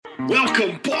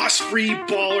Welcome, Boss Free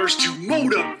Ballers, to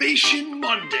Motivation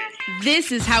Monday.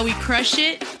 This is how we crush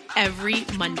it every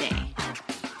Monday.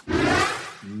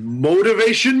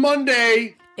 Motivation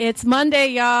Monday. It's Monday,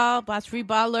 y'all. Boss Free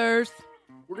Ballers.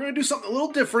 We're going to do something a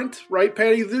little different, right,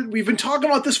 Patty? We've been talking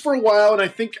about this for a while, and I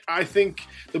think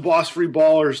the Boss Free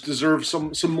Ballers deserve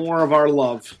some more of our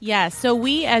love. Yeah, so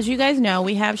we, as you guys know,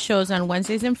 we have shows on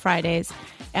Wednesdays and Fridays,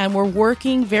 and we're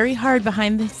working very hard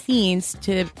behind the scenes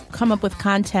to come up with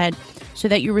content so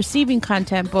that you're receiving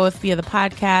content both via the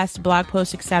podcast, blog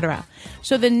posts, etc.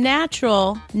 So the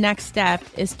natural next step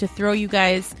is to throw you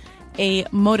guys a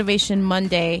Motivation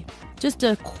Monday, just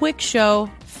a quick show,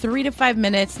 3 to 5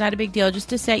 minutes, not a big deal, just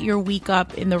to set your week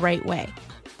up in the right way.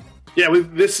 Yeah,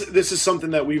 this is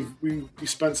something that we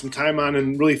spent some time on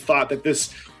and really thought that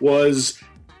this was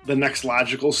the next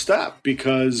logical step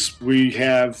because we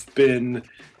have been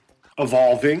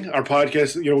evolving our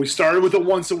podcast. You know, we started with a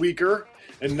once a weeker,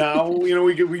 and now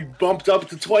we bumped up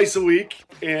to twice a week,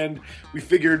 and we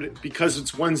figured because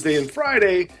it's Wednesday and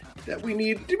Friday that we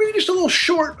need maybe just a little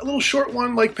short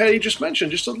one, like Patty just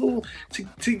mentioned, just a little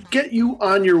to get you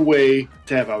on your way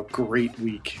to have a great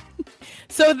week.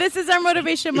 So this is our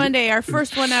Motivation Monday, our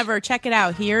first one ever. Check it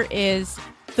out. Here is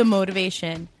the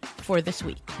motivation for this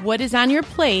week. What is on your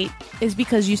plate is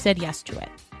because you said yes to it.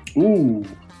 Ooh.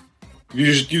 You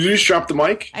just dropped the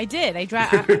mic? I did.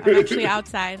 I'm actually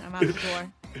outside. I'm out the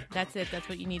door. That's it. That's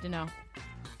what you need to know.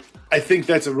 I think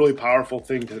that's a really powerful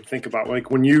thing to think about. Like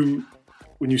when you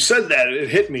said that, it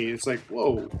hit me. It's like,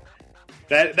 whoa,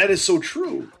 that is so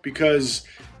true because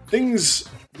things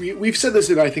we've said this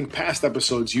in I think past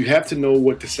episodes. You have to know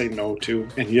what to say no to,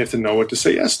 and you have to know what to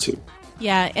say yes to.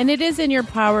 Yeah, and it is in your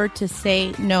power to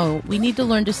say no. We need to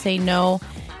learn to say no.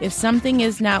 If something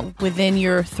is not within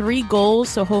your 3 goals,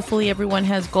 so hopefully everyone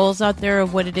has goals out there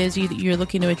of what it is you're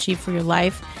looking to achieve for your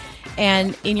life.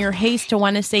 And in your haste to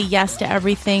want to say yes to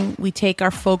everything, we take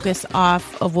our focus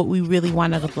off of what we really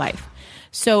want out of life.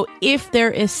 So if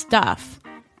there is stuff,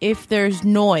 if there's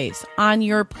noise on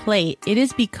your plate, it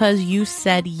is because you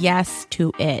said yes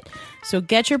to it. So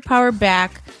get your power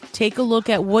back. Take a look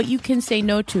at what you can say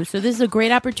no to. So this is a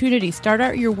great opportunity. Start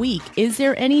out your week. Is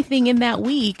there anything in that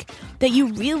week that you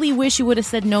really wish you would have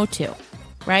said no to,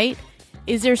 right?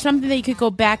 Is there something that you could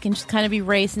go back and just kind of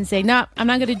erase and say, no, I'm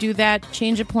not going to do that.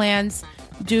 Change of plans.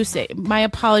 Do say, my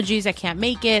apologies. I can't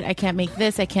make it. I can't make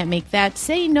this. I can't make that.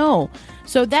 Say no.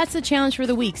 So that's the challenge for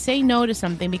the week. Say no to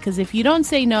something, because if you don't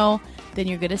say no, then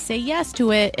you're going to say yes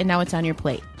to it, and now it's on your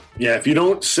plate. Yeah, if you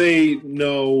don't say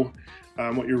no,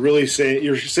 what you're really saying,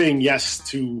 you're saying yes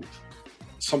to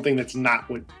something that's not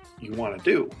what you want to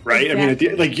do, right? Exactly.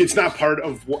 I mean, it's not part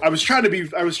of what I was trying to be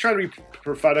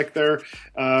prophetic there,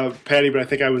 Patty, but I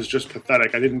think I was just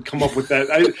pathetic. I didn't come up with that.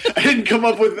 I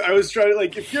was trying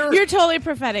to, if you're totally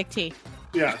prophetic, T.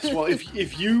 Yes. Well,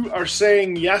 if you are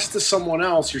saying yes to someone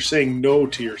else, you're saying no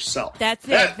to yourself. That's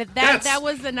it. That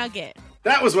was the nugget.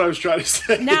 That was what I was trying to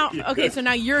say. Now, okay, so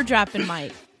now you're dropping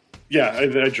mic. Yeah,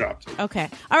 I dropped it. Okay.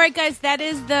 All right, guys, that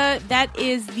is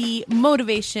the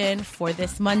motivation for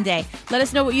this Monday. Let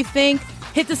us know what you think.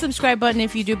 Hit the subscribe button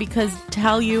if you do, because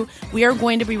tell you, we are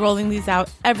going to be rolling these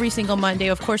out every single Monday.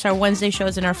 Of course, our Wednesday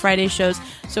shows and our Friday shows.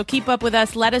 So keep up with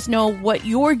us. Let us know what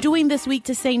you're doing this week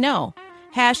to say no.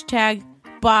 Hashtag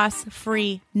Boss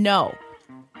Free No.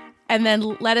 And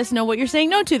then let us know what you're saying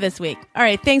no to this week. All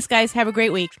right. Thanks, guys. Have a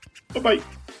great week. Bye-bye.